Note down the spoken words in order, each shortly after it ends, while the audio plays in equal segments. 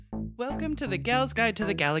Welcome to the Gals Guide to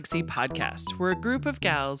the Galaxy podcast, where a group of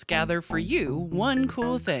gals gather for you one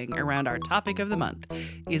cool thing around our topic of the month.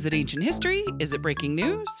 Is it ancient history? Is it breaking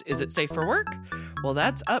news? Is it safe for work? Well,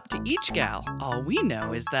 that's up to each gal. All we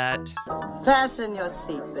know is that... Fasten your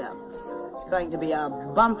seatbelts. It's going to be a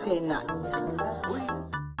bumpy night.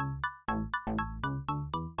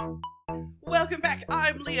 Welcome back.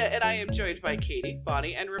 I'm Leah, and I am joined by Katie,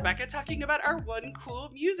 Bonnie, and Rebecca talking about our one cool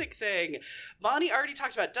music thing. Bonnie already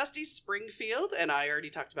talked about Dusty Springfield, and I already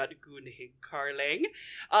talked about Gunhild Carling.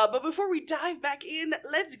 But before we dive back in,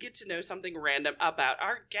 let's get to know something random about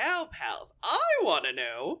our gal pals. I want to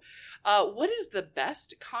know, what is the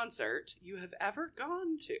best concert you have ever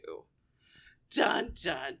gone to? Dun,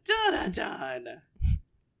 dun, dun, dun, dun.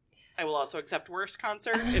 I will also accept worst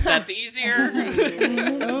concert if that's easier.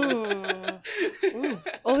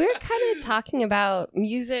 Well, we were kind of talking about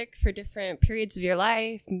music for different periods of your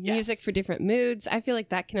life, music for different moods. I feel like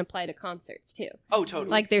that can apply to concerts too. Oh, totally.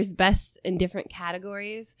 Like there's best in different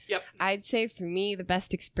categories. Yep. I'd say for me, the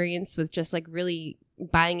best experience was just like really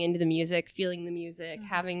buying into the music, feeling the music,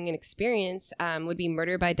 having an experience would be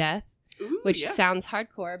Murder by Death, which sounds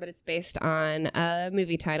hardcore, but it's based on a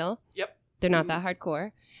movie title. Yep. They're not that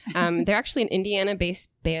hardcore. They're actually an Indiana-based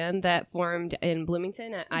band that formed in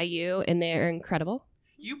Bloomington at IU, and they're incredible.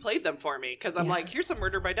 You played them for me, because I'm like, here's some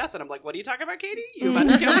Murder by Death, and I'm like, what are you talking about, Katie? You about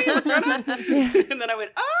to kill me? What's going on? And then I went,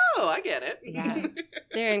 oh, I get it. Yeah,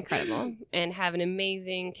 they're incredible, and have an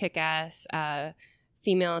amazing, kick-ass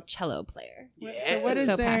female cello player. Yeah. So what is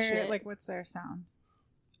So their, passionate. like, what's their sound?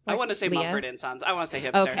 I want to say Leah? Mumford & Sons. I want to say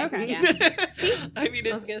hipster. Okay. Yeah. See? I mean,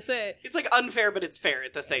 I was going to say. it's like unfair, but it's fair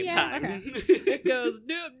at the same time. It goes,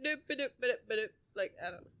 doop, doop, doop, doop, doop, like, I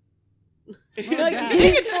don't know. Like, Like,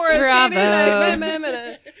 sing it for us, Bravo.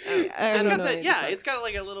 It's got the, it's got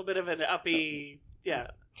like a little bit of an uppy,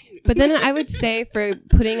 But then I would say for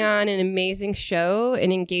putting on an amazing show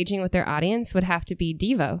and engaging with their audience would have to be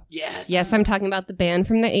Devo. Yes. Yes, I'm talking about the band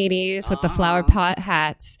from the 80s with the flower pot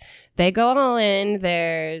hats. They go all in.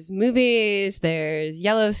 There's movies, there's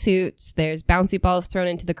yellow suits, there's bouncy balls thrown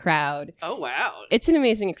into the crowd. Oh, wow. It's an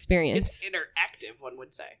amazing experience. It's interactive, one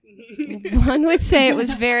would say. One would say it was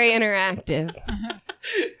very interactive.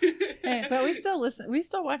 Hey, but we still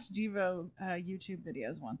watch Devo YouTube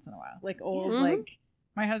videos once in a while. Like old, like,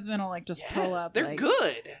 my husband will, like, just pull up. They're like,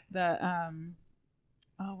 good. The,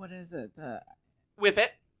 what is it? Whip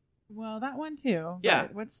It. Well, that one too. Yeah.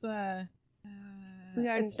 But what's the... We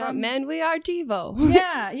are it's not from- men, we are Devo.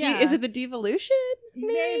 Yeah, yeah. Is it the Devolution?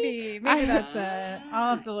 Maybe that's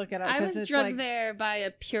I'll have to look it up. I 'cause was it's drugged like, there by a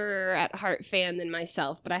purer at heart fan than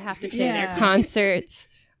myself, but I have to say Yeah. their concerts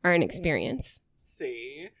are an experience.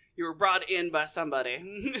 See, you were brought in by somebody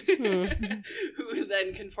who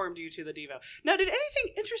then conformed you to the Devo. Now, did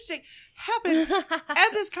anything interesting happen at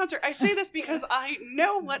this concert? I say this because I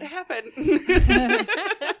know what happened.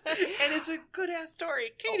 And it's a good ass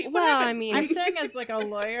story. Katie, what Well, happened? I mean, I'm saying as like a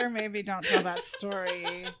lawyer, maybe don't tell that story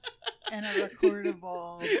in a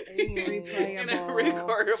recordable, replayable, in a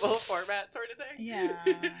recordable format sort of thing. Yeah,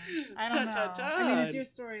 I don't know. I mean, it's your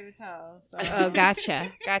story to tell. So. oh,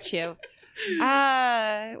 gotcha. Got you.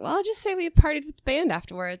 Well, I'll just say we partied with the band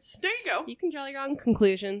afterwards. There you go. You can draw your own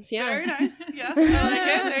conclusions, yeah. Very nice. Yes, I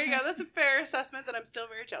like it. There you go. That's a fair assessment that I'm still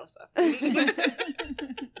very jealous of.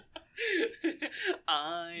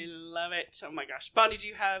 I love it. Oh my gosh. Bonnie, do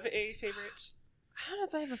you have a favorite? I don't know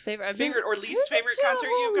if I have a favorite. Favorite or least favorite concert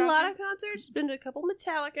you've been to a gone lot to? of concerts. Been to a couple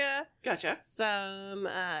Metallica, Gotcha. some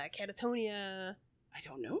Catatonia. I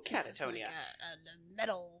don't know This is Catatonia. like a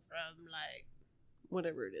metal from like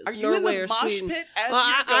whatever it is. Are you Norway in the or mosh Sweden. pit as Well,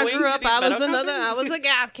 you're I going grew to up. these I was metal another. concerts? I was a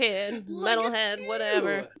goth kid, Look at metalhead, you.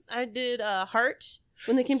 whatever. I did Heart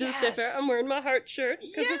when they came to the State Fair. Yes. I'm wearing my Heart shirt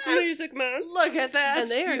because it's Yes. Music Month. Look at that. And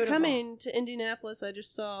they are Beautiful. coming to Indianapolis. I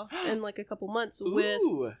just saw in like a couple months with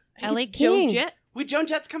Ooh. I think LA it's Joan Oh, Jett. With Joan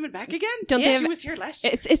Jett's coming back again? Don't yeah, they she have- was here last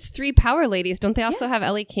year. It's three power ladies. Don't they also have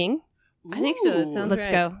Ellie King? Ooh. I think so. It sounds Let's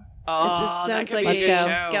right. Oh, go. that It sounds could like be a a good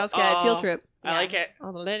show. Gals Guide field Oh, trip. I like it.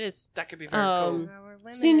 All the ladies. That could be very cool.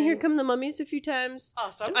 Seen Here Come the Mummies a few times.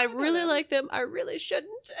 Awesome. I really like them. I really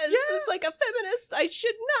shouldn't. As just like a feminist, I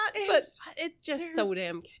should not. It's- but it's just so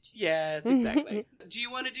damn catchy. Yes, exactly. Do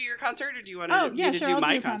you want to do your concert or do you want Oh, me yeah, to sure. do I'll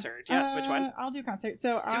my do a concert? Yes, which one? I'll do concert.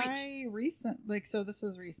 So Sweet. so this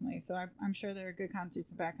is recently. So I'm sure there are good concerts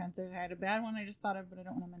and bad concerts. I had a bad one I just thought of, but I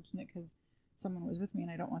don't want to mention it because someone was with me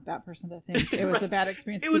and I don't want that person to think it was a Right. bad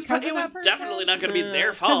experience. It was because of it was that person. definitely not going to be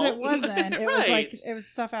their fault. Because it wasn't. It was like Right. it was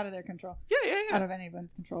stuff out of their control, Yeah. out of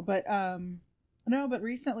anyone's control. But no. But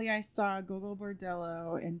recently I saw Gogo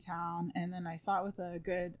Bordello in town, and then I saw it with a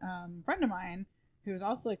good friend of mine who was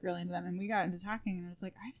also like really into them, and we got into talking, and I was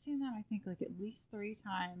like, I've seen them, I think like at least 3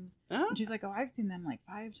 times. Oh. And she's like, oh, I've seen them like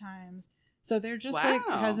 5 times. So they're just Wow.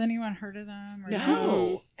 like, has anyone heard of them? Or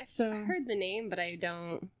No. So I heard the name, but I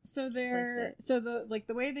don't. So they're the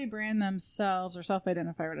way they brand themselves or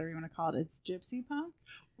self-identify, whatever you want to call it, it's gypsy punk.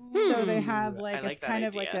 So they have like, it's kind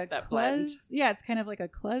of like a it's kind of like a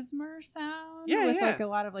klezmer sound with like a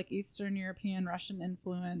lot of like Eastern European, Russian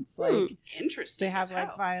influence. Like interesting. They have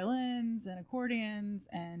like violins and accordions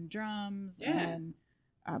and drums and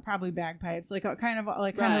probably bagpipes, like kind of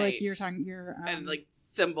like you're talking and like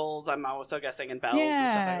cymbals. I'm also guessing, and bells. And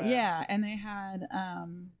stuff like that. Yeah, and they had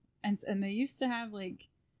and they used to have like.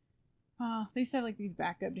 They used to have like these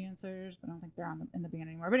backup dancers, but I don't think they're in the band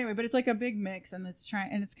anymore. But anyway, it's like a big mix, and it's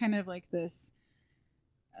kind of like this.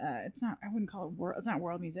 It's not. I wouldn't call it it's not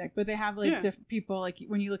world music, but they have like different people. Like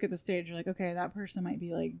when you look at the stage, you're like, okay, that person might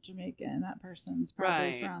be like Jamaican. That person's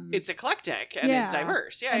probably from. It's eclectic and it's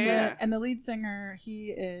diverse. And the lead singer,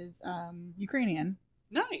 he is Ukrainian.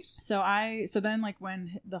 Nice. So then like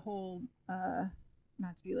when the whole.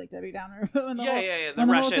 Not to be like Debbie Downer, but when the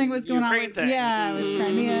whole thing was going on with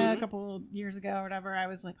Crimea a couple years ago or whatever, I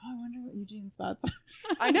was like, oh, I wonder what Eugene's thoughts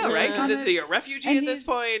are. I know, right? Because is he a refugee at this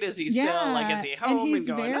point? Is he still like, is he home? And he's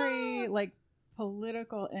going, very like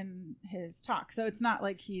political in his talk, so it's not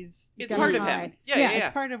like it's part of him. It's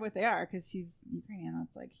part of what they are, because he's Ukrainian.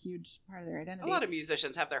 That's like a huge part of their identity. A lot of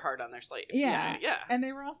musicians have their heart on their sleeve. Yeah. And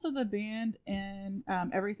they were also the band in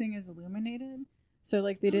Everything is Illuminated. So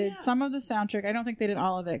like they did some of the soundtrack. I don't think they did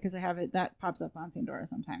all of it, because I have it that pops up on Pandora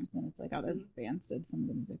sometimes. Then it's like other bands did some of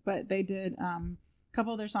the music, but they did a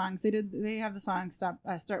couple of their songs. They have the song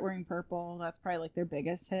Start Wearing Purple. That's probably like their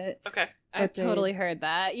biggest hit. Okay, I've totally heard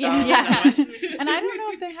that. And I don't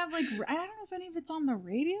know if they have like, I don't know if any of it's on the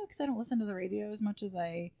radio, because I don't listen to the radio as much as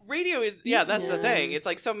I. Radio is that's the thing. It's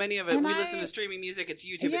like so many of it. We listen to streaming music. It's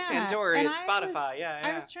YouTube. It's Pandora. It's Spotify.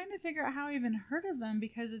 I was trying to figure out how I even heard of them,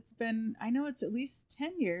 because I know it's at least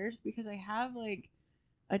 10 years, because I have like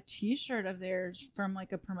a t-shirt of theirs from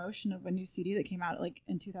like a promotion of a new CD that came out like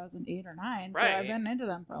in 2008 or 9. Right. So I've been into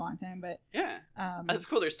them for a long time, but it's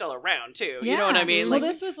cool they're still around too. You know what I mean? Well, like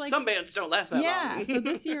this was like some bands don't last that long. Yeah. So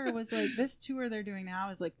this year was like this tour they're doing now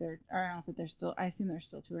is like I don't know if they're still. I assume they're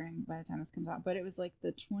still touring by the time this comes out, but it was like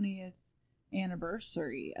the 20th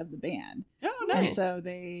anniversary of the band. Oh, nice. And so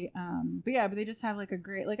they but they just have like a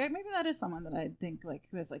great like maybe that is someone that I think like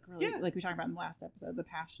who has like really like we talked about in the last episode, the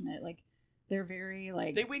passionate, like they're very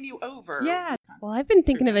like they win you over. Yeah. Well, I've been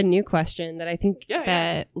thinking of a new question that I think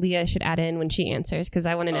that Leah should add in when she answers, because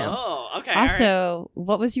I want to know. Oh, okay. Also,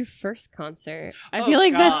 what was your first concert? I feel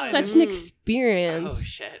like that's such an experience. Oh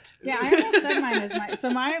shit. Yeah, I almost said mine is so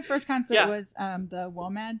my first concert was the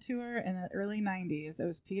WOMAD tour in the early 90s. It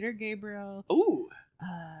was Peter Gabriel. Ooh.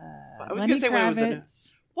 I was going to say Kravitz, when was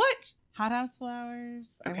it? What? Hothouse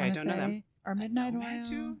Flowers. Okay, I don't know them. Or Midnight Oil.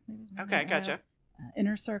 Too? Okay, gotcha.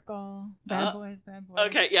 Inner Circle, Bad Boys.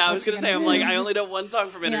 Okay, yeah, I was gonna say, I'm like, I only know one song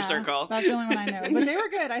from Inner Circle. That's the only one I know, but they were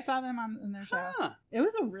good. I saw them in their show. It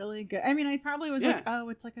was a really good. I mean, I probably was like, oh,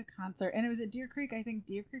 it's like a concert, and it was at Deer Creek. I think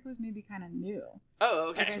Deer Creek was maybe kind of new. Oh,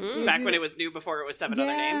 okay. Back when it was new, before it was 7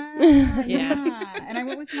 other names. Yeah. And I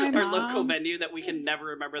went with my mom. Our local venue that we can never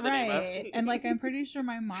remember the name of. And like, I'm pretty sure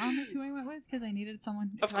my mom is who I went with, because I needed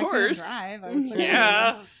someone. Of course. Drive. I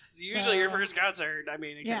was usually your first concert. I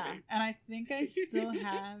mean, it can be. And I think I still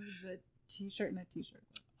have the t-shirt and a t-shirt.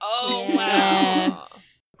 Oh, wow.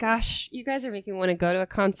 Gosh, you guys are making me want to go to a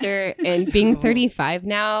concert. And being 35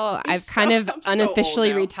 now, I've kind of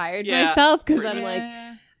unofficially retired myself, because I'm like,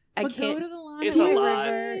 I can't. Go to the lawn at White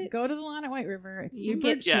River. Go to the lawn at White River. It's you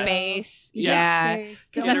super get space. Yeah.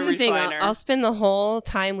 Because that's the thing. I'll spend the whole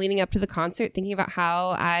time leading up to the concert thinking about how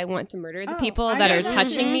I want to murder the people that are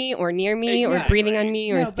touching me or near me or breathing on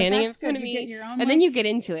me or standing in front of me. And then you get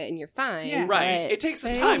into it and you're fine. Yeah. Right. It takes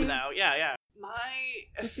some time, though. Yeah.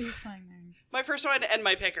 My first one and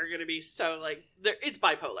my pick are going to be so like it's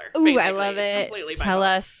bipolar. Ooh, I love it. Completely bipolar. Tell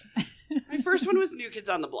us. My first one was New Kids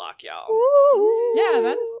on the Block, y'all. Ooh.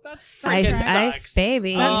 Yeah, that's Ice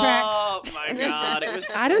Baby. Oh my god, it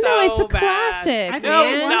was. I don't know. It's a bad. classic. I think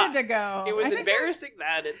I wanted to go. It was embarrassing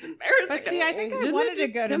that it's embarrassing. But see, I think I wanted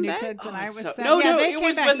to go to New Kids, and I was sad. No, they it came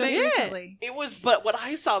was back when just they recently. It was, but when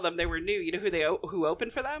I saw them, they were new. You know who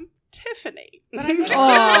opened for them? Tiffany. But she might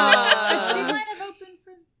have opened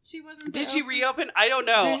for. She wasn't. Did she reopen? I don't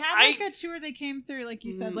know. They had like a tour they came through, like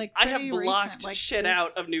you said, like I have blocked recent, like, shit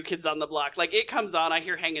out of New Kids on the Block. Like it comes on, I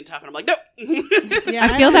hear Hangin' Tough, and I'm like, nope.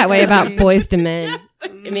 I feel that way about Boys to Men.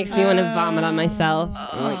 It makes me want to vomit on myself.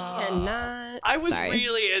 I'm like, cannot. I was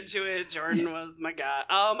really into it. Jordan was my god.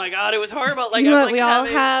 Oh my god, it was horrible. Like you know I was what like, we all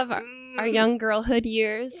have our young girlhood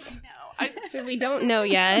years. No, We don't know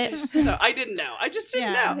yet. So I didn't know. I just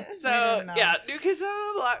didn't Yeah, know. we So didn't know. yeah, New Kids on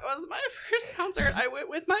the Block was my first concert. I went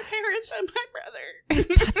with my parents and my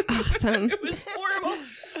brother. That's awesome. It was horrible.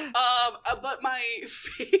 But my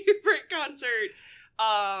favorite concert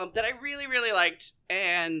that I really, really liked,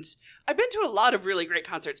 and I've been to a lot of really great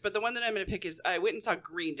concerts, but the one that I'm going to pick is I went and saw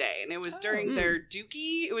Green Day, and it was during their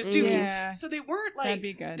Dookie. It was Dookie. Yeah. So they weren't That'd like,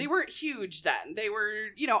 be good. they weren't huge then. They were,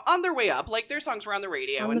 on their way up. Like their songs were on the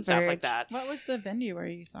radio On and the stuff verge. like that. What was the venue where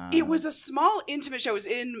you saw It was a small, intimate show. It was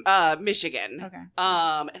in Michigan. Okay.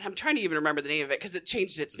 And I'm trying to even remember the name of it because it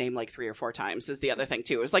changed its name like 3 or 4 times is the other thing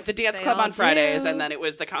too. It was like the dance They club all on Fridays do. and then it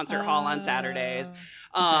was the concert hall on Saturdays.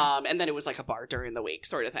 And then it was like a bar during the week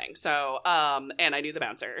sort of thing. So, and I knew the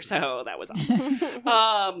bouncer, so that was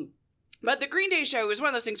awesome. But the Green Day show was one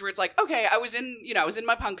of those things where it's like, okay, I was in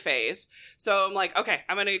my punk phase. So I'm like, okay,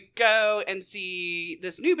 I'm going to go and see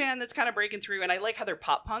this new band that's kind of breaking through. And I like how they're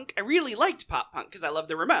pop punk. I really liked pop punk because I love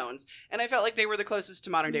the Ramones. And I felt like they were the closest to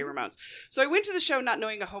modern day Ramones. So I went to the show not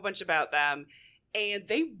knowing a whole bunch about them. And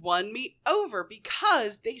they won me over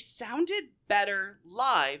because they sounded better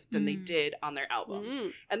live than they did on their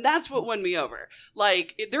album. And that's what won me over.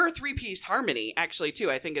 Like, they're a 3-piece harmony, actually,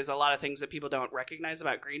 too, I think is a lot of things that people don't recognize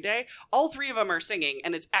about Green Day. All 3 of them are singing,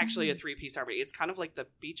 and it's actually a 3-piece harmony. It's kind of like the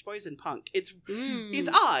Beach Boys and punk. It's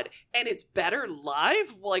odd, and it's better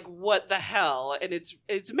live. Like, what the hell? And it's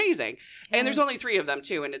amazing. And there's only 3 of them,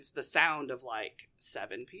 too, and it's the sound of, like,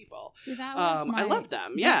 7 people. See, that was I love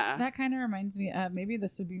them, yeah. That kind of reminds me of, maybe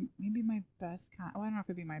this would be my best I don't know if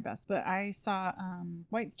it'd be my best, but I saw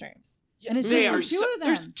White Stripes. And it's They just are the 2 of them.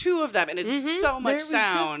 There's 2 of them, and it's so much There was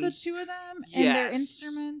sound. just the 2 of them and their Yes.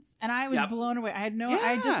 instruments, and I was Yep. blown away. I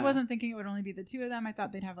Yeah. just wasn't thinking it would only be the 2 of them. I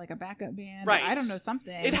thought they'd have like a backup band. Right. I don't know,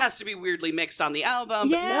 something. It has to be weirdly mixed on the album.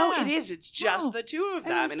 Yeah. But no, it is. It's just No. the 2 of It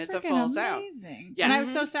them, was and it's a freaking full sound. amazing. Yeah. And I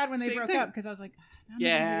was so sad when they Same broke thing. up because I was like, I don't know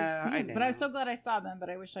Yeah, who to I see. But I was know. so glad I saw them, but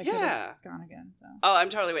I wish I could Yeah. have gone again. So. Oh, I'm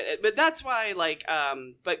totally with it. But that's why, like,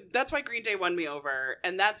 but that's why Green Day won me over,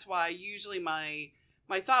 and that's why usually my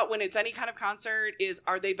thought when it's any kind of concert is,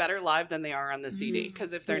 are they better live than they are on the CD?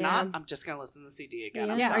 Because if they're Yeah. not, I'm just going to listen to the CD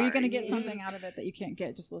again. I'm Yeah, are you sorry. going to get something out of it that you can't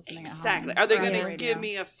get just listening Exactly. at home? Are they or on going the to radio? give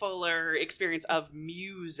me a fuller experience of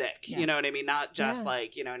music? Yeah. You know what I mean? Not just Yeah.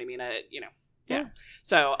 like, you know what I mean? Yeah. Yeah.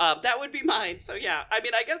 So that would be mine. So yeah, I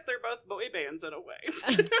mean, I guess they're both boy bands in a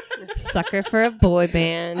way. Sucker for a boy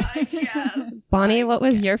band. Yes. Bonnie, what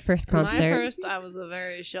was your first My concert? first, I was a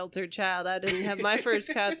very sheltered child. I didn't have my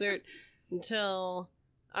first concert until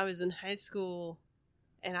I was in high school,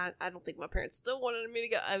 and I don't think my parents still wanted me to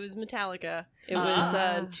go. I was Metallica. It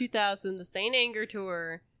was 2000, the Saint Anger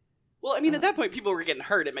tour. Well, I mean, at that point, people were getting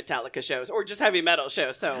hurt at Metallica shows or just heavy metal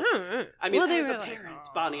shows. So, I mean, Well, they as a were like, parent,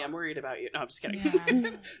 Bonnie, I'm worried about you. No, I'm just kidding. Yeah.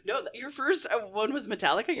 No, your first one was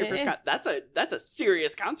Metallica. Your first Yeah. that's a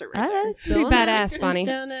serious concert right there. That's pretty badass, It's Bonnie.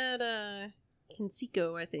 down at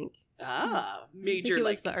Conseco, I think. Ah, I think major it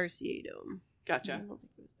like was the RCA Dome. I gotcha. don't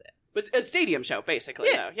think it was that. Was a stadium show basically.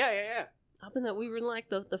 Yeah. Though. Yeah. Up in that, we were in like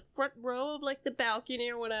the front row of like the balcony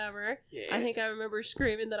or whatever. Yes. I think I remember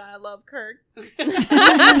screaming that I love Kirk.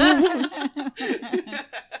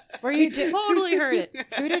 Were you Totally heard it.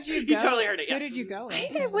 Who did you go? You totally heard it, Who yes. did you go with? I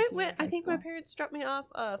think I went with. I High think my school. parents dropped me off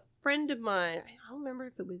a friend of mine. I don't remember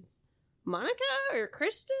if it was Monica or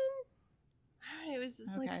Kristen. It was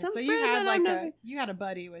just like Okay, some so friend you had that like I know. you had a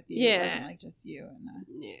buddy with you. Yeah. It wasn't like just you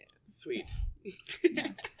and Yeah. Sweet.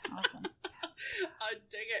 awesome.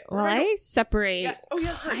 Dang it. Well, Rebecca- I separate. Yes. Oh,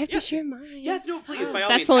 yes. I Right. have yes. to share mine. Yes. No. Please. By all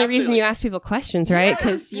That's means. the only reason absolutely. you ask people questions, right?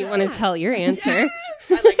 Because you want to tell your answer. Yes.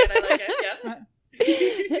 I like it.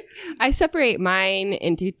 Yes. I separate mine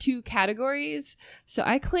into 2 categories. So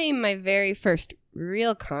I claim my very first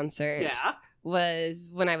real concert Yeah.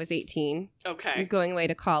 was when I was 18, Okay. going away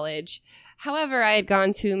to college. However, I had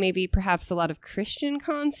gone to maybe perhaps a lot of Christian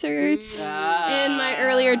concerts in my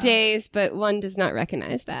earlier days, but one does not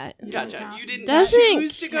recognize that. Gotcha. You didn't Doesn't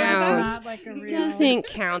choose to go to count. that? Not like a It real. doesn't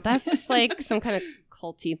count. That's like some kind of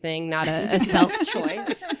culty thing, not a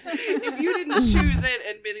self-choice. If you didn't choose it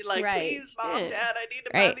and be like, Right. please, Mom, Yeah. Dad, I need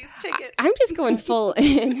to Right. buy these tickets. I'm just going full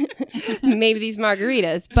in. Maybe these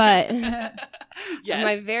margaritas, but Yes.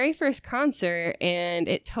 my very first concert, and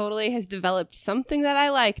it totally has developed something that I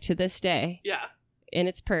like to this day. Yeah. And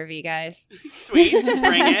it's pervy, guys. Sweet.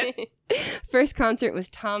 Bring it. First concert was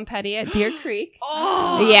Tom Petty at Deer Creek.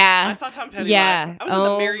 Oh. Yeah. I saw Tom Petty. Yeah. live. I was in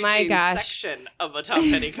Oh the Mary my Jane gosh. section of a Tom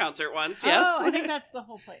Petty concert once. Yes. Oh, I think that's the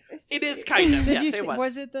whole place. It is kind of. Did Yes, you it see, was.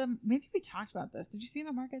 was it the? Maybe we talked about this. Did you see him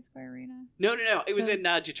at Market Square Arena? No. It was in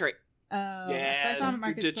Detroit. Oh, Yeah, I saw him at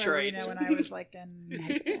Marcus Detroit. Arena when I was like in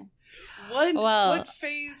high school. What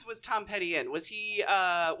phase was Tom Petty in? Was he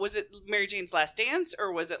was it Mary Jane's Last Dance,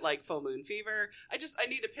 or was it like Full Moon Fever? I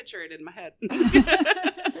need to picture it in my head.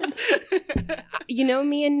 You know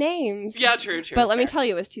me and names. Yeah, true. But let me tell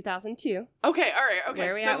you, it was 2002. Okay, all right, okay.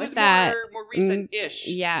 Where are we so at it with was that? more recent-ish.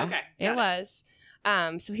 Yeah, okay, it was.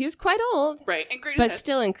 So he was quite old, right, and greatest but hits.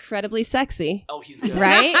 still incredibly sexy. Oh, he's good.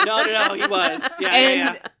 Right? No, he was. Yeah,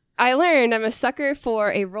 And yeah. I learned I'm a sucker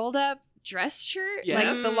for a rolled up dress shirt. Yes.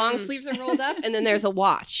 Like the long sleeves are rolled up, and then there's a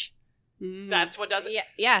watch. That's what does it.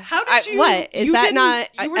 Yeah. How did you? What is you that? didn't- Not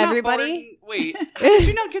you were everybody? Not born, wait, how did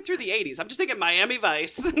you not get through the 80s? I'm just thinking Miami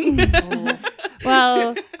Vice.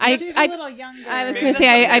 Well, She's a little younger. I was Maybe going to that's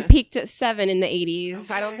say what I it is. peaked at 7 in the 80s.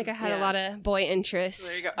 I don't Okay. think I had a Yeah. lot of boy interest.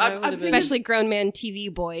 There you go. I I'm would've been- thinking, Especially grown man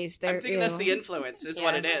TV boys. I'm thinking that's the ew. influence is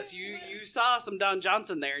what Yeah. it is. You saw some Don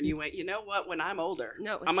Johnson there, and you went, you know what? When I'm older,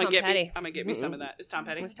 No, it was I'm gonna Tom get Petty. me. I'm gonna get me some of that. Is Tom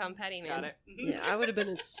Petty? It was Tom Petty, man. Got it. Yeah, I would have been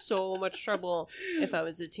in so much trouble if I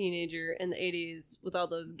was a teenager in the 80s with all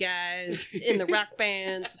those guys in the rock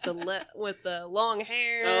bands with the long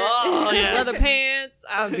hair Oh, and yes. leather pants.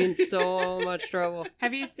 I would be in so much trouble.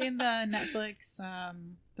 Have you seen the Netflix,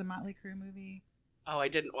 the Motley Crue movie? Oh, I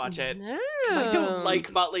didn't watch it. No. 'Cause I don't like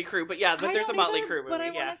Motley Crue, but yeah, but I there's a don't Motley either, Crue movie. but I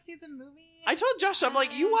yeah, want to see the movie. I told Josh, I'm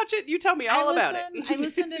like, you watch it, you tell me all about it. I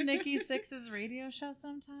listen to Nikki Sixx's radio show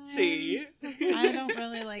sometimes. See? I don't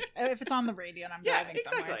really like if it's on the radio and I'm Yeah, driving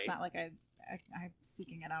somewhere. exactly. It's not like I'm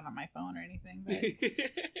seeking it out on my phone or anything. But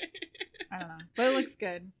I don't know. But it looks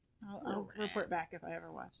good. I'll report back if I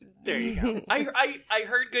ever watch it. There you go. I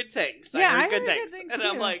heard good things. Yeah, I I heard good heard good things, things and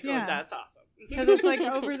I'm too. like, oh, Yeah. that's awesome. Because it's like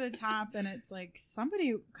over the top, and it's like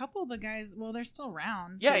a couple of the guys, well, they're still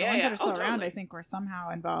around. Yeah, so yeah, the ones yeah. that are still Oh, around, totally. I think, were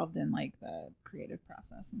somehow involved in like the creative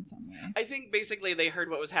process in some way. I think basically they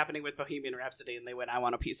heard what was happening with Bohemian Rhapsody, and they went, "I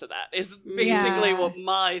want a piece of that." Is Yeah. basically what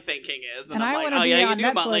my thinking is, and And I'm I like, wanna "Oh be yeah, you on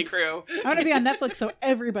do Motley Netflix. Crue." I want to be on Netflix, so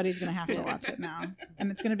everybody's gonna have to watch it now,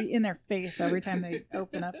 and it's gonna be in their face every time they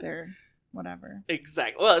open up their whatever.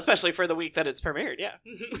 Exactly. Well, especially for the week that it's premiered. Yeah.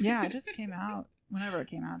 Yeah, it just came out whenever it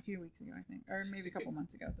came out, a few weeks ago, I think, or maybe a couple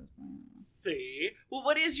months ago at this point. See. Well,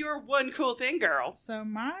 what is your one cool thing, girl? So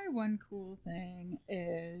my one cool thing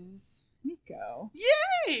is Nico.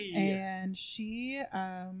 Yay! And she,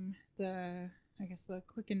 I guess the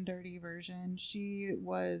quick and dirty version, she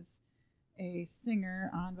was a singer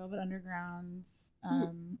on Velvet Underground's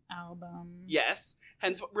album. Yes.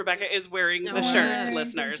 Hence, Rebecca is wearing the Oh, shirt, yeah.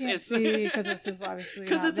 listeners. You can't see because this is obviously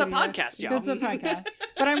because not it's a video. podcast, y'all. It's a podcast.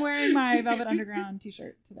 But I'm wearing my Velvet Underground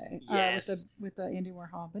t-shirt today. Yes. With the Andy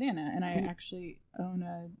Warhol banana, and I actually own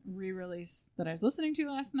a re-release that I was listening to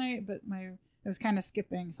last night, but it was kind of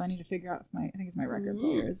skipping, so I need to figure out if I think it's my record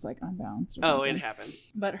player is like unbalanced. Or Oh, something. it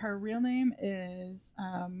happens. But her real name is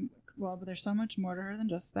but there's so much more to her than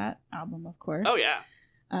just that album, of course. Oh yeah.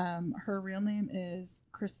 Her real name is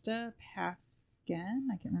Krista Pafgen.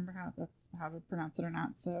 I can't remember how to pronounce it or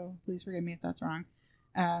not, so please forgive me if that's wrong.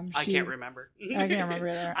 I can't remember. I can't remember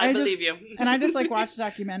either. I believe you. And I just like watched a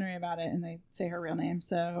documentary about it, and they say her real name.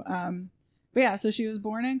 So, but yeah, so she was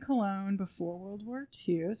born in Cologne before World War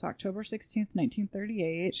II, so October 16th,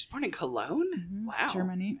 1938. She's born in Cologne. Mhm, Wow.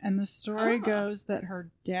 Germany. And the story Ah. goes that her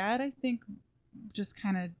dad, I think, just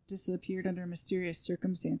kind of disappeared under mysterious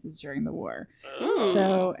circumstances during the war. Oh.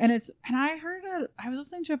 So, and I was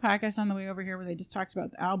listening to a podcast on the way over here where they just talked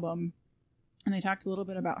about the album, and they talked a little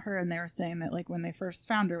bit about her, and they were saying that like when they first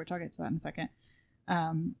found her, which I'll get to that in a second,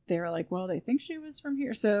 they were like, well, they think she was from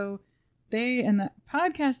here. So and the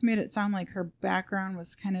podcast made it sound like her background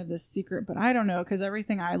was kind of this secret, but I don't know, because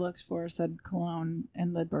everything I looked for said Cologne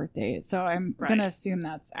and the birth date. So I'm Right. going to assume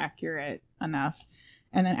that's accurate enough.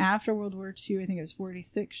 And then after World War II, I think it was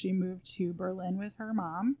 46, she moved to Berlin with her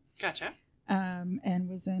mom, Gotcha. and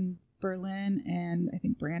was in Berlin and I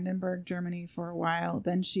think Brandenburg, Germany for a while.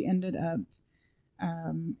 Then she ended up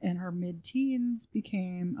in her mid-teens,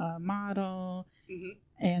 became a model, Mhm.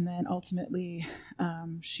 and then ultimately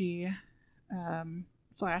she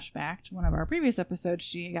flashback to one of our previous episodes.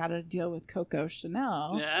 She got a deal with Coco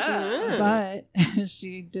Chanel. Yeah. But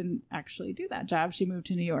she didn't actually do that job. She moved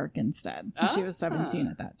to New York instead. And She was 17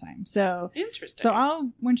 at that time. So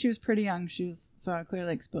Interesting. when she was pretty young, she was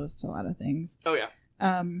clearly exposed to a lot of things. Oh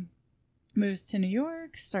yeah. Moves to New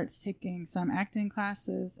York, starts taking some acting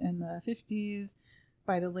classes in the 50s.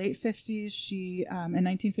 By the late 50s, she in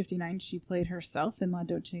 1959 she played herself in La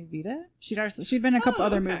Dolce Vita. She'd been in a couple Oh,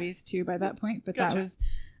 other okay. movies too by that point, but Gotcha. that was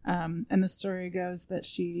and the story goes that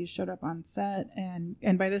she showed up on set, and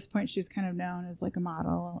by this point she was kind of known as like a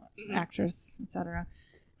model, Mhm. actress, etc.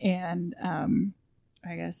 And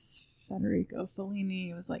I guess Federico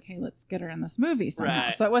Fellini was like, hey, let's get her in this movie somehow.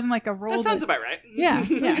 Right. So it wasn't like a role. That sounds about right. Yeah.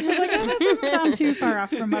 So I was like, oh, that doesn't sound too far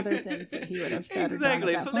off from other things that he would have said.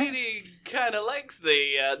 Exactly. Or done at that point. Fellini kind of likes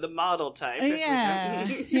the model type. if we Yeah.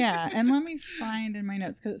 know. Yeah. And let me find in my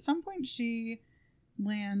notes, because at some point she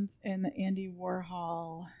lands in the Andy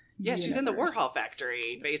Warhol. Yeah, she's in the universe. Warhol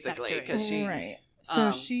factory, basically, Factory. because she. Right. So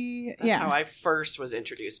um, she. That's yeah. how I first was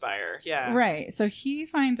introduced by her. Yeah. Right. So he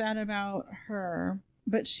finds out about her,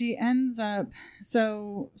 but she ends up.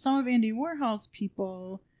 So some of Andy Warhol's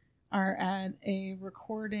people are at a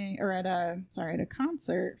recording or at a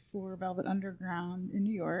concert for Velvet Underground in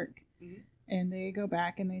New York, Mhm. and they go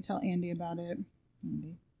back and they tell Andy about it.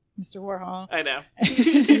 Andy, Mr. Warhol. I know.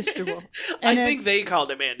 Mr. Wolf. I And think it's- they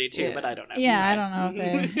called him Andy too, Yeah. but I don't know. Yeah, I don't know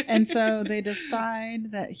if they. And so they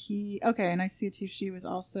decide that and I see too. She was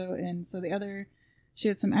also in. So she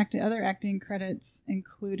had some other acting credits,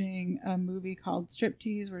 including a movie called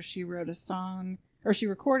Striptease, where she wrote a song, or she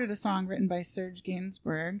recorded a song written by Serge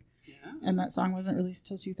Gainsbourg, Yeah. and that song wasn't released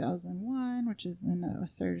till 2001, which is in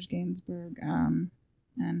Serge Gainsbourg.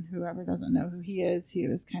 And whoever doesn't know who he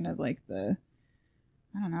was kind of like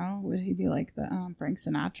I don't know, would he be like the Frank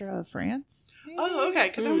Sinatra of France? Oh, okay.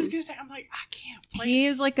 Because I was gonna say, I'm like, I can't place. He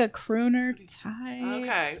is like a crooner type.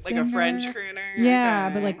 Okay, like a singer. French crooner. Yeah,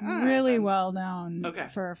 Okay. but like All right, really then. well known. Okay.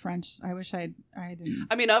 For a French. I wish I didn't.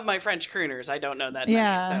 I mean, of my French crooners, I don't know that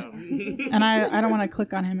Yeah. many. So. And I don't want to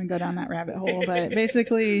click on him and go down that rabbit hole, but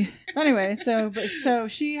basically, anyway. So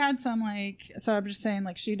she had some so I'm just saying,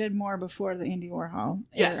 like, she did more before the Andy Warhol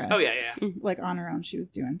Yes. era. Oh yeah, yeah. Like on her own, she was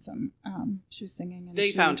doing some. She was singing. And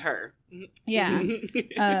They she- found her. Yeah.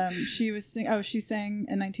 She sang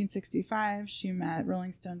in 1965. She met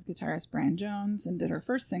Rolling Stones guitarist Brian Jones and did her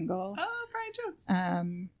first single. Oh, Brian Jones.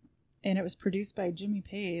 And it was produced by Jimmy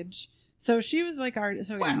Page. So she was like art.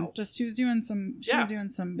 So yeah, Wow. she was doing some. She Yeah. was doing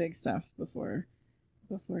some big stuff before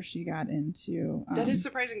she got into. That is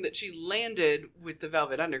surprising that she landed with the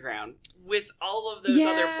Velvet Underground with all of those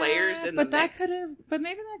other players in the mix. But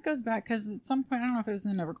maybe that goes back because at some point, I don't know if it was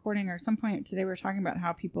in a recording or some point today, we were talking about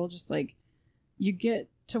how people just like you get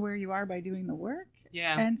to where you are by doing the work.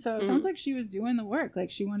 Yeah. And so it sounds like she was doing the work. Like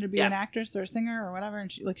she wanted to be Yeah. an actress or a singer or whatever. And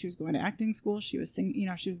she was going to acting school. She was singing,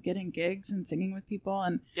 she was getting gigs and singing with people.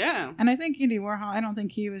 And Yeah. I think Andy Warhol, I don't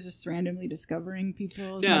think he was just randomly discovering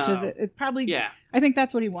people as No. much as it probably, Yeah. I think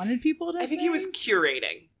that's what he wanted people to I think he was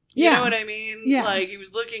curating. Yeah. You know what I mean? Yeah. Like he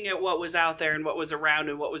was looking at what was out there and what was around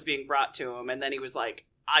and what was being brought to him, and then he was like,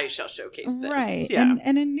 I shall showcase this. Right. Yeah.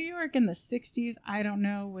 And in New York in the 60s, I don't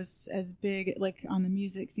know, was as big like on the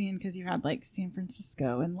music scene because you had like San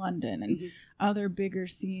Francisco and London and Mhm. other bigger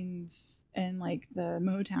scenes and like the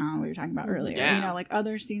Motown we were talking about earlier. Yeah. Like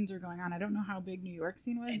other scenes were going on. I don't know how big New York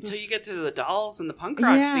scene was. Until you get to the Dolls and the punk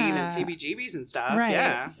rock Yeah. scene and CBGBs and stuff. Right.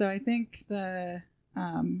 Yeah. So I think the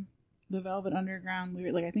Velvet Underground,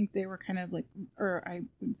 like I think they were kind of like, or I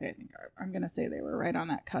wouldn't say I think, I'm going to say they were right on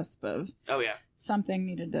that cusp of Oh, yeah. something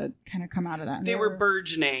needed to kind of come out of that. And They were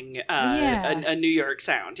burgeoning Yeah. a New York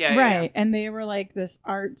sound. Yeah. right. And they were like this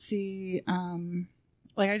artsy,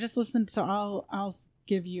 like I just listened to, I'll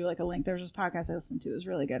give you like a link. There was this podcast I listened to that was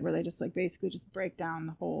really good where they just like basically just break down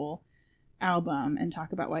the whole album and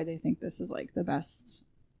talk about why they think this is like the best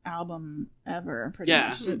album ever, pretty Yeah.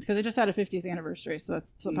 much, because they just had a 50th anniversary, so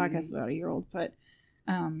that's the Mhm. podcast is about a year old. But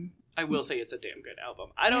I will say it's a damn good album.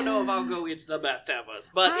 I don't know if I'll go it's the best of us,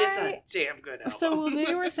 but it's a damn good album. so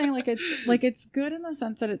they were saying it's good in the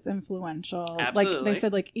sense that it's influential. Like Absolutely. they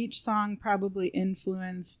said, like each song probably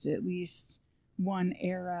influenced at least one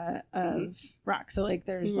era of rock. So like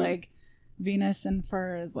there's Mhm. like Venus and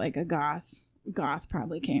Fur is like a goth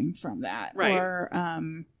probably came from that, Right. or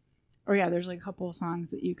yeah, there's like a couple of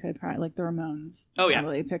songs that you could probably like the Ramones. Oh, yeah.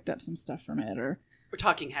 probably picked up some stuff from it, or We're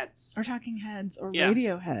Talking Heads. Talking Heads, or Yeah.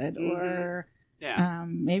 Radiohead, Mhm. or Yeah.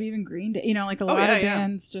 maybe even Green Day. Like a Oh, lot yeah, of yeah.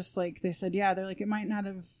 bands, just like they said, they're like it might not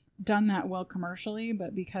have done that well commercially,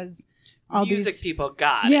 but because all Music these people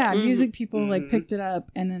got it. yeah, Mhm. music people like Mhm. picked it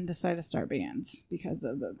up and then decided to start bands because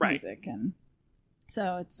of the Right. music. And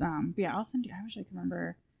so it's yeah, I'll send you. I wish I could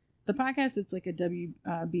remember the podcast. It's like a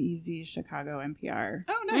WBEZ Chicago NPR.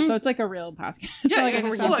 Oh, nice. So it's like a real podcast. Yeah, So, like, yeah. I just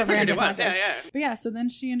Well, found I some figured it random was. podcast. Yeah. But yeah, so then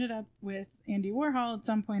she ended up with Andy Warhol at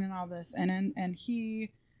some point in all this, and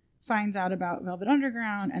he finds out about Velvet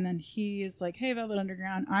Underground, and then he is like, "Hey, Velvet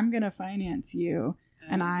Underground, I'm gonna finance you,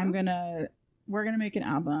 and we're gonna make an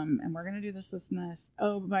album, and we're gonna do this, and this.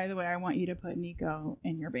 Oh, by the way, I want you to put Nico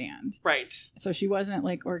in your band." Right. So she wasn't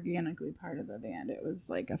like organically part of the band; it was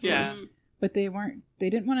like a forced. Yeah. But they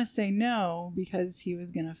didn't want to say no because he was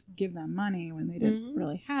going to give them money when they didn't Mhm.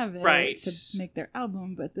 really have it Right. to make their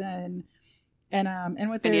album. But then And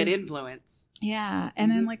what And they he had influence. Yeah,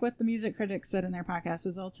 and then like what the music critics said in their podcast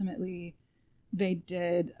was ultimately they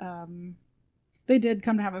did come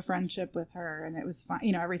to have a friendship with her, and it was fine.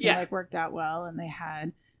 You know, everything like worked out well, and they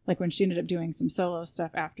had like when she ended up doing some solo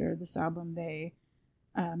stuff after this album, they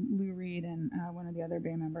Lou Reed and one of the other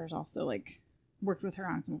band members also like worked with her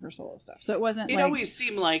on some of her solo stuff. So it wasn't. It like, always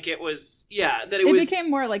seemed like it was that it it was. became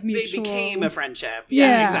more like mutual. They became a friendship.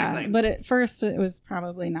 Yeah, exactly. But at first, it was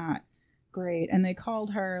probably not great, and they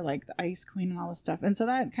called her like the Ice Queen and all this stuff, and so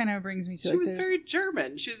that kind of brings me to she was very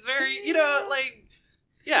German. She's very like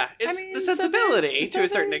it's the so sensibility to a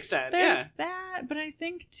certain there's extent. That, but I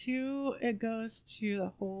think too it goes to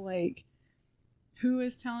the whole like who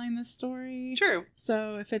is telling the story. True.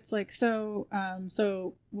 So if it's like so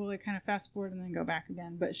we'll like kind of fast forward and then go back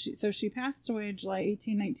again, but she passed away July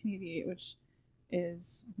 18, 1988, which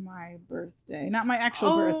is my birthday. Not my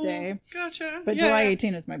actual birthday. Gotcha. But July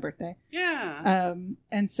 18 is my birthday. Yeah.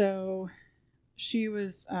 And so she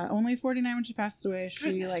was only 49 when she passed away.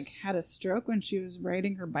 She Goodness. like had a stroke when she was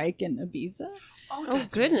riding her bike in Ibiza. Oh,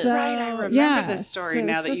 that's goodness. right. I remember this story so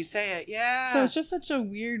now that just, you say it. Yeah. So it's just such a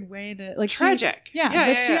weird way to like tragic. She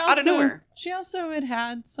also, out of nowhere. She also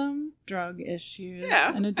had some drug issues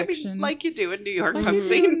Yeah. and addiction. I mean, like you do in New York like punk you do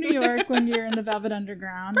scene. in New York when you're in the Velvet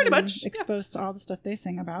Underground. Pretty and much. exposed to all the stuff they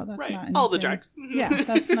sing about. That's Right. not All the anything- drugs. Yeah,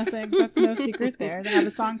 that's nothing. That's no secret there. They have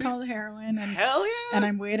a song called Heroin, and Hell yeah. and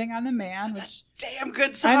I'm Waiting on the Man, That's which damn good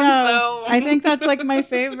I songs know. though. I think that's like my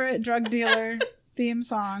favorite drug dealer theme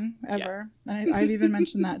song ever. Yes. And I've even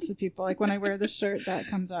mentioned that to people. Like when I wear the shirt, that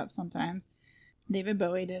comes up sometimes. David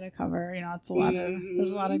Bowie did a cover. You know, it's a lot of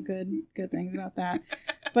there's a lot of good things about that.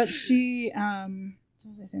 But she what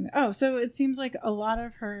was I saying? Oh, so it seems like a lot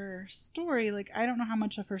of her story, like I don't know how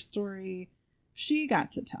much of her story she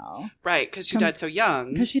got to tell. Right, because she died so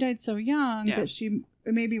young. Because she died so young, Yeah. but she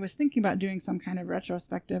maybe was thinking about doing some kind of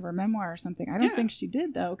retrospective or memoir or something. I don't think she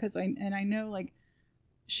did though, because I know like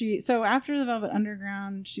so after the Velvet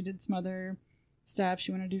Underground, she did some other stuff.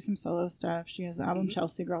 She wanted to do some solo stuff. She has the album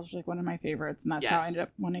Chelsea Girls, which is like one of my favorites, and that's how I ended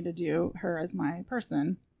up wanting to do her as my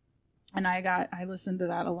person. And I listened to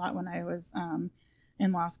that a lot when I was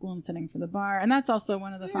in law school and sitting for the bar. And that's also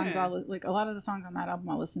one of the songs I'll like. A lot of the songs on that album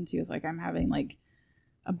I'll listen to if like I'm having like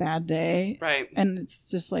a bad day, right? And it's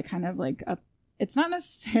just like kind of like it's not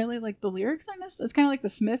necessarily like the lyrics aren't necessarily. It's kind of like the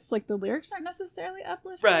Smiths, like the lyrics aren't necessarily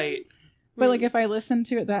uplifting, right? But like if I listen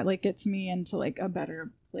to it, that like gets me into like a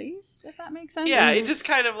better place, if that makes sense. Yeah, it just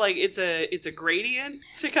kind of like it's a gradient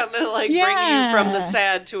to kind of like bring you from the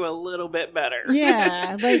sad to a little bit better.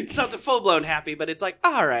 Yeah, like it's not a full blown happy, but it's like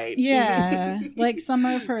all right. Yeah, like some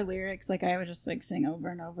of her lyrics, like I would just like sing over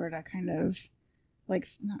and over to kind of like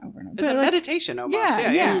not over and over. It's a like, meditation almost.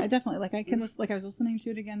 Yeah, definitely. Like I can listen, like I was listening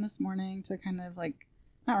to it again this morning to kind of like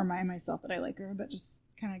not remind myself that I like her, but just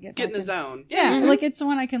kind of get in the zone. Yeah, like it's the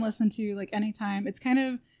one I can listen to like anytime. It's kind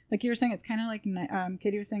of like you were saying, it's kind of like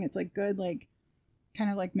Katie was saying, it's like good, like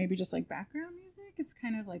kind of like maybe just like background music. It's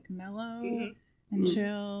kind of like mellow and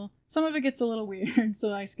chill. Some of it gets a little weird,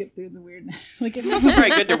 so I skip through the weirdness. Like it's also very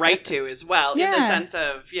good to write to as well, in the sense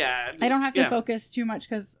of I don't have to focus too much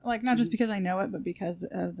because like not just because I know it, but because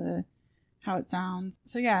of how it sounds.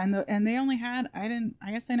 So yeah, and they only had I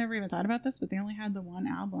guess I never even thought about this, but they only had the one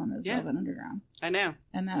album as Velvet Underground. I know.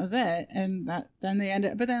 And that was it. And then they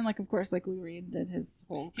ended, but then like of course like Lou Reed did his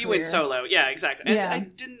whole He went solo. Yeah, exactly. And I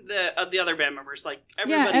didn't the other band members like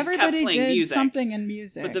everybody kept playing did music. Something in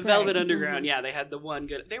music. But the Velvet Underground, they had the one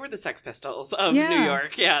good. They were the Sex Pistols of New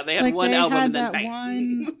York. Yeah, they had like one album and then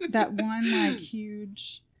bang. that one like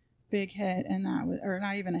huge big hit, and that was, or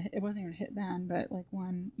not even it wasn't even a hit then, but like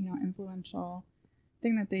one influential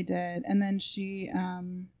thing that they did. And then she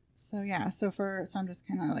so I'm just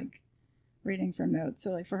kind of like reading from notes.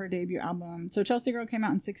 So like for her debut album, so Chelsea Girl came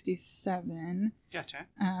out in 1967. Gotcha.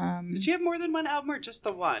 Did she have more than one album or just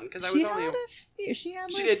the one? Because I was only she had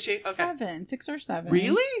like 6 or 7.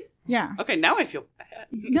 Really? Yeah. Okay, now I feel bad.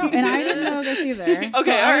 No, and I didn't know this either. Okay,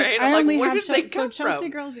 so all right. I'm like, where did they come from? So Chelsea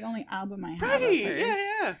Girl's the only album I have. Right. Of hers.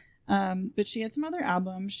 Yeah. But she had some other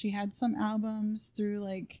albums. She had some albums through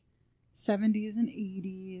like 70s and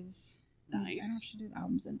 80s. Nice. I don't know if she did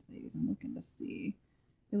albums into the 80s. I'm looking to see.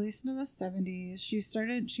 At least into the 70s.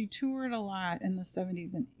 She toured a lot in the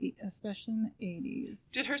 70s and especially in the 80s.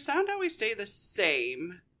 Did her sound always stay the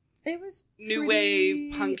same? It was new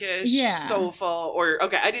wave, punkish, soulful, or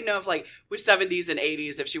I didn't know if like with 70s and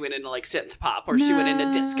 80s if she went into like synth pop or she went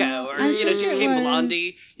into disco or she became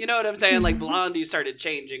Blondie. You know what I'm saying? Like Blondie started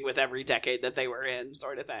changing with every decade that they were in,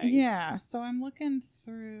 sort of thing. Yeah. So I'm looking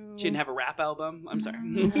through. She didn't have a rap album. I'm sorry.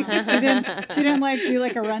 No. She didn't like do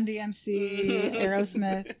like a Run DMC,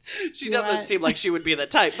 Aerosmith. She doesn't seem like she would be the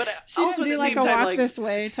type, but She also didn't at do the like same a time, Walk like This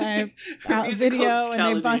Way type musical video, and they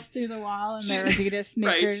melody. bust through the wall in their Adidas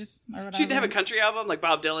sneakers or whatever. She didn't have a country album like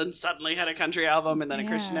Bob Dylan suddenly had a country album and then a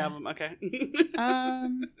Christian Yeah. album. Okay.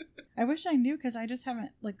 I wish I knew because I just haven't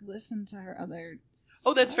like listened to her other.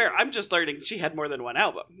 Oh, that's stuff. fair. I'm just learning she had more than one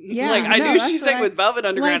album. Yeah, like I no, knew she that's sang what with Velvet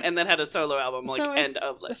Underground like- and then had a solo album like So- end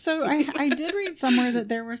of list. So I did read somewhere that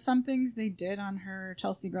there were some things they did on her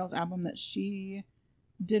Chelsea Girls album that she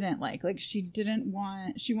didn't like. Like she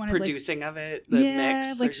wanted producing of it, the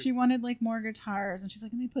mix. like or- she wanted like more guitars, and she's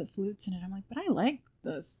like, and they put flutes in it. I'm like, but I like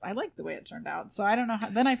this. I like the way it turned out. So I don't know how.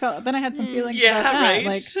 Then I had some feelings yeah, about that. right.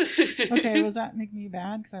 Like, okay, was that make me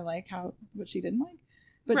bad because I like what she didn't like?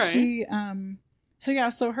 But Right. she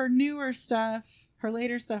so her newer stuff, her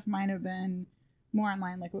later stuff might have been more in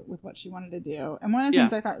line like with what she wanted to do. And one of the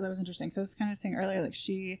things I thought that was interesting, so I was kind of saying earlier, like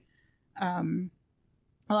she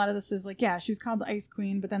a lot of this is like, yeah, she was called the Ice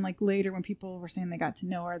Queen, but then like later when people were saying they got to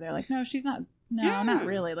know her, they're like, no, she's not. No, Yeah. not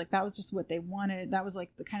really. Like that was just what they wanted. That was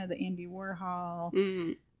like the kind of the Andy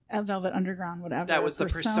Warhol, Velvet Underground, whatever. That was the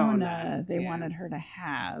persona. they Yeah. wanted her to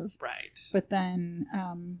have. Right. But then,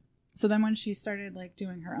 so then when she started like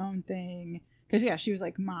doing her own thing, because yeah, she was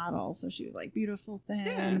like model, so she was like beautiful, thin,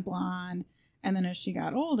 Yeah. blonde, and then as she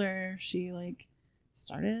got older, she like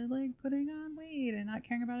started like putting on weight and not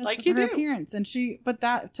caring about Like her you do. appearance, and but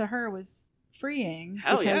that to her was freeing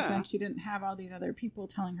Hell because yeah. then she didn't have all these other people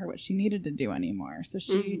telling her what she needed to do anymore, so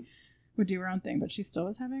she. Mhm. Would do her own thing, but she still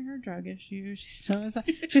was having her drug issues. She still had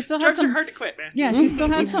Drugs some are hard to quit, man. yeah, she still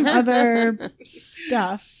had some other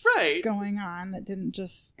stuff Right. going on that didn't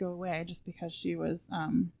just go away just because she was,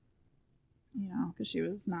 because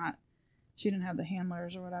she didn't have the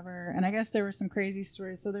handlers or whatever. And I guess there were some crazy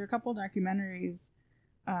stories. So there are a couple documentaries.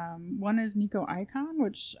 One is Nico Icon,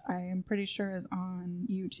 which I am pretty sure is on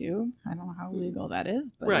YouTube. I don't know how legal that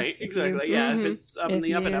is, but Right, if you- exactly. Yeah, Mhm. if it's up in if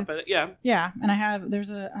the up and you- up, but yeah. yeah, and there's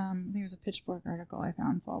a I think it was a Pitchfork article I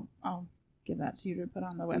found, so I'll give that to you to put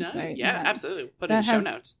on the No, website. yeah, And absolutely. Put it in that show has-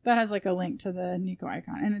 notes. that has like a link to the Nico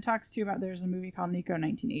Icon, and it talks too about there's a movie called Nico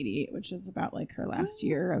 1988, which is about like her last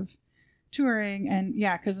year of touring, and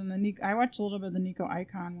yeah, because in I watched a little bit of the Nico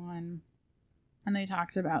Icon one, and they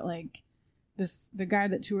talked about like the guy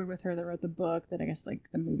that toured with her that wrote the book that I guess like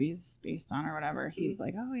the movie's based on or whatever. He's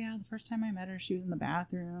like, oh yeah, the first time I met her, she was in the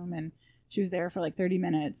bathroom and she was there for like 30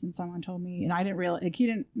 minutes, and someone told me, and I didn't realize, like he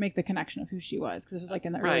didn't make the connection of who she was because it was like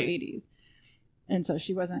in the Right. early 80s, and so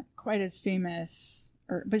she wasn't quite as famous,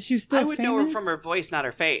 but she was still I would know her famous. from her voice, not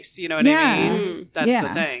her face. You know what Yeah. I mean? That's Yeah.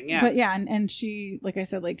 the thing. Yeah. But yeah, and she, like I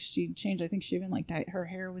said, like she changed. I think she even like dyed her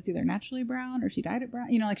hair was either naturally brown or she dyed it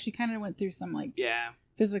brown. You know, like she kind of went through some like yeah.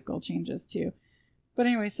 physical changes too. But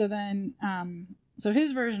anyway, so then, so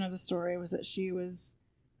his version of the story was that she was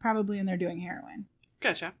probably in there doing heroin.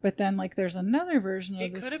 Gotcha. But then, like, there's another version of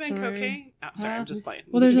It the could have story. been cocaine. Oh, sorry, I'm just playing.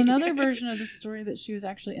 Well, there's another version of the story that she was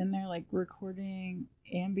actually in there, like, recording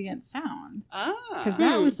ambient sound. Because Ah.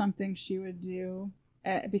 that was something she would do.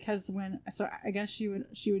 Because I guess she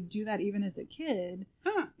would do that even as a kid.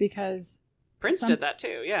 Huh. Because Prince some- did that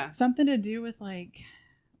too. Yeah. something to do with, like,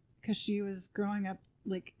 because she was growing up,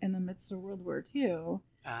 like, in the midst of World War II.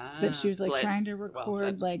 But she was like Blitz. trying to Well, record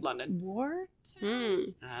that's like London. war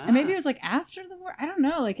sounds. Ah. And maybe it was like after the war. I don't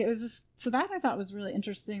know. Like it was this, so that I thought was really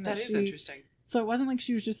interesting. That is she, interesting. So it wasn't like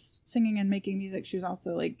she was just singing and making music. She was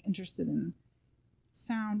also like interested in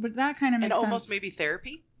sound. But that kind of makes And almost sense. maybe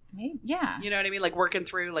therapy. Maybe, yeah. You know what I mean? Like working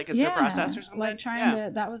through, like it's a process or something. Like trying Yeah.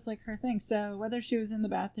 to. That was like her thing. So whether she was in the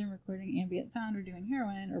bathroom recording ambient sound or doing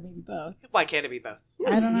heroin or maybe both, Why can't it be both?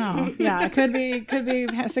 I don't know. Yeah, it could be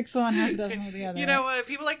 6 of one, half a dozen of the other. You know,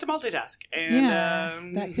 people like to multitask, and Yeah,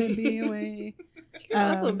 that could be a way. She could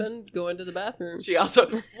have also Um, been going to the bathroom. She also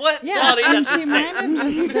what? Yeah, Lonnie, and that's she might have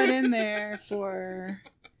insane. just been in there for.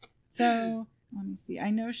 So let me see. I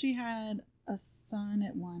know she had a son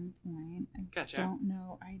at one point. I Gotcha. don't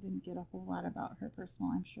know. I didn't get a whole lot about her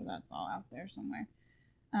personal. I'm sure that's all out there somewhere.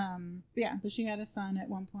 But yeah, but she had a son at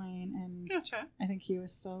one point, and Gotcha. I think he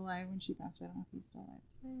was still alive when she passed away. I don't know if he's still alive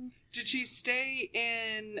today. Did she stay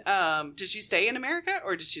in? Did she stay in America,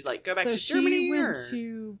 or did she like go back So to she Germany? went or?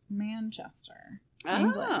 to Manchester. Ah,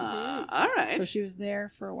 England. all right. So she was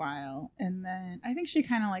there for a while, and then I think she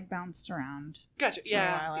kind of like bounced around. Gotcha. a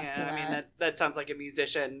Yeah, while yeah. after I mean, that. that sounds like a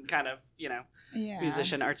musician kind of, Yeah,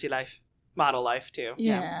 musician artsy life, model life too.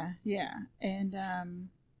 Yeah. And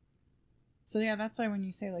So yeah, that's why when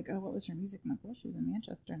you say like, oh, what was her music? I'm like, well, she was in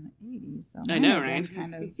Manchester in the 80s. So I know, right?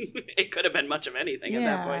 Kind of. It could have been much of anything at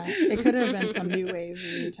that point. It could have been some new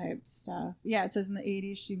wavy type stuff. Yeah, it says in the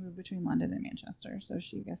 80s she moved between London and Manchester, so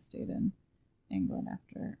she I guess stayed in England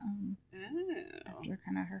after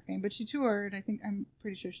kind of her fame. But she toured. I'm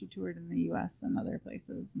pretty sure she toured in the U.S. and other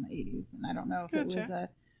places in the 80s, and I don't know if it was a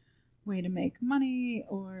way to make money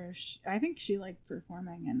or I think she liked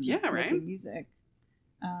performing and making music.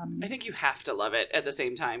 I think you have to love it at the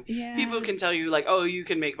same time. Yeah. People can tell you like, oh, you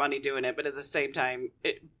can make money doing it, but at the same time,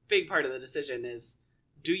 big part of the decision is,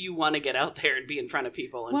 do you want to get out there and be in front of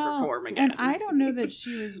people and perform again? And I don't know that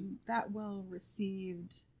she was that well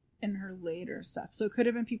received in her later stuff. So it could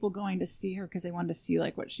have been people going to see her because they wanted to see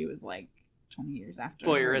like what she was like 20 years after.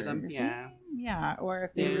 Voyeurism, yeah. Yeah, or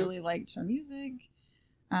if they really liked her music.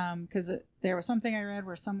 Because there was something I read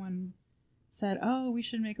where someone said, oh, we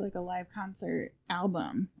should make like a live concert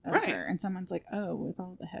album of her. And someone's like, oh, with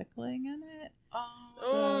all the heckling in it?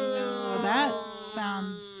 So that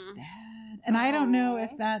sounds bad. And I don't know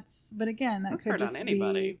if that's, but again, that could just on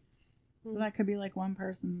anybody. That could be like one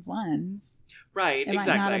person's lens. Right, it might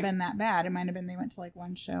not have been that bad. It might have been they went to like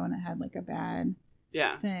one show and it had like a bad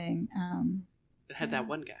thing. It had that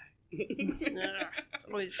one guy. It's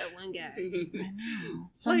always that one guy. I know.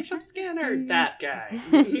 Play some Scanner. That guy.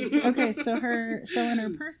 Okay, so in her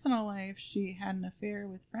personal life, she had an affair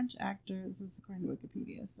with French actor. This is according to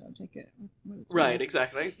Wikipedia, so take it with what it's right, worth.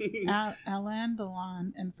 Exactly. Alain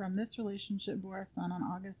Delon, and from this relationship bore a son on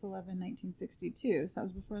August 11, 1962. So that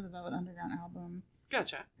was before the Velvet Underground album.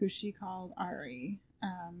 Gotcha. Who she called Ari.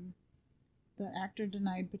 The actor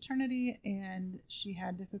denied paternity, and she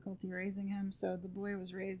had difficulty raising him. So the boy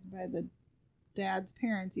was raised by the dad's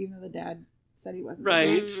parents, even though the dad said he wasn't.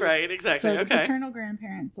 Right, exactly. So the paternal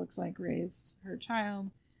grandparents looks like raised her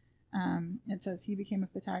child. It says he became a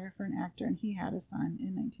photographer and actor, and he had a son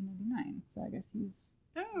in 1999. So I guess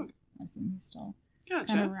I assume he's still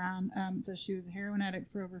kind of around. It says she was a heroin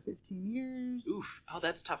addict for over 15 years. Oof. Oh,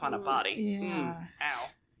 that's tough on a body. Yeah. Ow.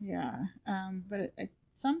 Yeah. But at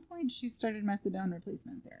some point she started methadone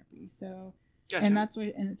replacement therapy. So, gotcha. And that's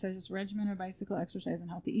what, and it says regimen of bicycle exercise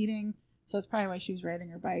and healthy eating. So that's probably why she was riding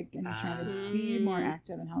her bike and trying to be more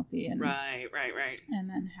active and healthy. And right. And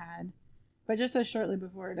then but just as shortly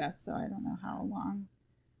before her death, so I don't know how long.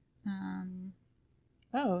 And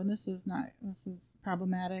this is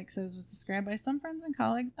problematic. It says was described by some friends and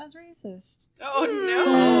colleagues as racist. Oh no!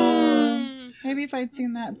 So maybe if I'd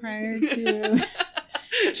seen that prior to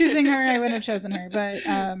choosing her, I would have chosen her. But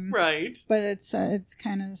right. But it's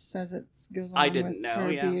kind of says it goes along with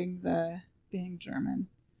her being German.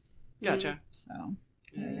 Gotcha. So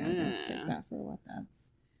I guess take that for what that's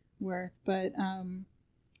worth. But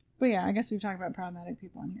yeah, I guess we've talked about problematic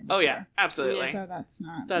people in here before. Oh yeah, absolutely. So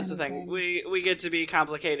that's the thing. We get to be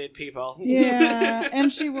complicated people. Yeah,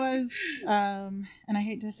 and she was, and I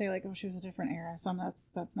hate to say like, oh, she was a different era, so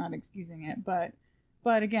that's not excusing it, but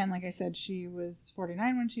again, like I said, she was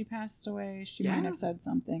 49 when she passed away. She might have said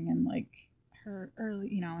something in like her early,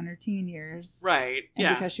 in her teen years, right?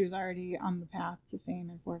 And because she was already on the path to fame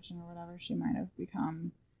and fortune or whatever, she might have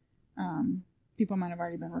become. People might have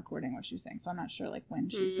already been recording what she was saying, so I'm not sure like when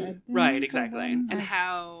she said right, exactly, and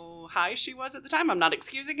how high she was at the time. I'm not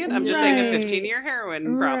excusing it. I'm just saying a 15-year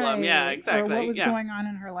heroin problem. Yeah, exactly. Or what was going on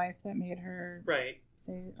in her life that made her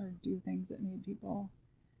say or do things that made people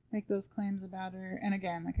make those claims about her. And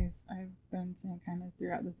again, like I've been saying kind of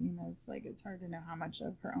throughout the theme, is like it's hard to know how much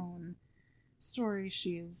of her own story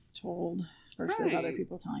she's told versus other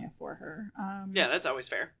people telling it for her. Yeah, that's always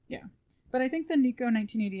fair. Yeah. But I think the Nico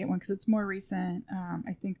 1988 one, because it's more recent,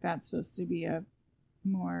 I think that's supposed to be a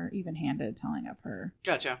more even-handed telling of her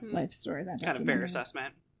life story. That kind of fair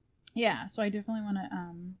assessment. Yeah, so I definitely want to.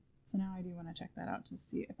 So now I do want to check that out to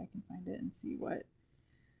see if I can find it and see what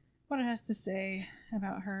it has to say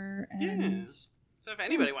about her. And so if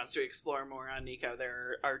anybody wants to explore more on Nico,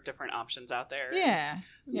 there are different options out there. Yeah.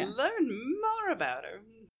 Learn more about her.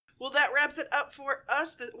 Well, that wraps it up for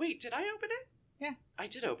us. Wait, did I open it? Yeah. I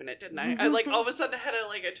did open it, didn't I? I all of a sudden had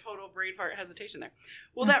a total brain fart hesitation there.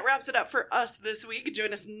 Well, that wraps it up for us this week.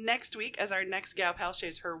 Join us next week as our next gal pal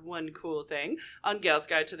shares her one cool thing on Gal's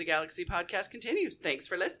Guide to the Galaxy podcast continues. Thanks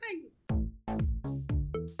for listening.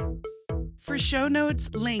 For show notes,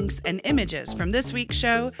 links, and images from this week's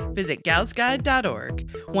show, visit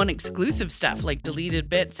galsguide.org. Want exclusive stuff like deleted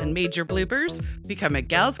bits and major bloopers? Become a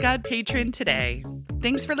Gal's Guide patron today.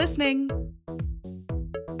 Thanks for listening.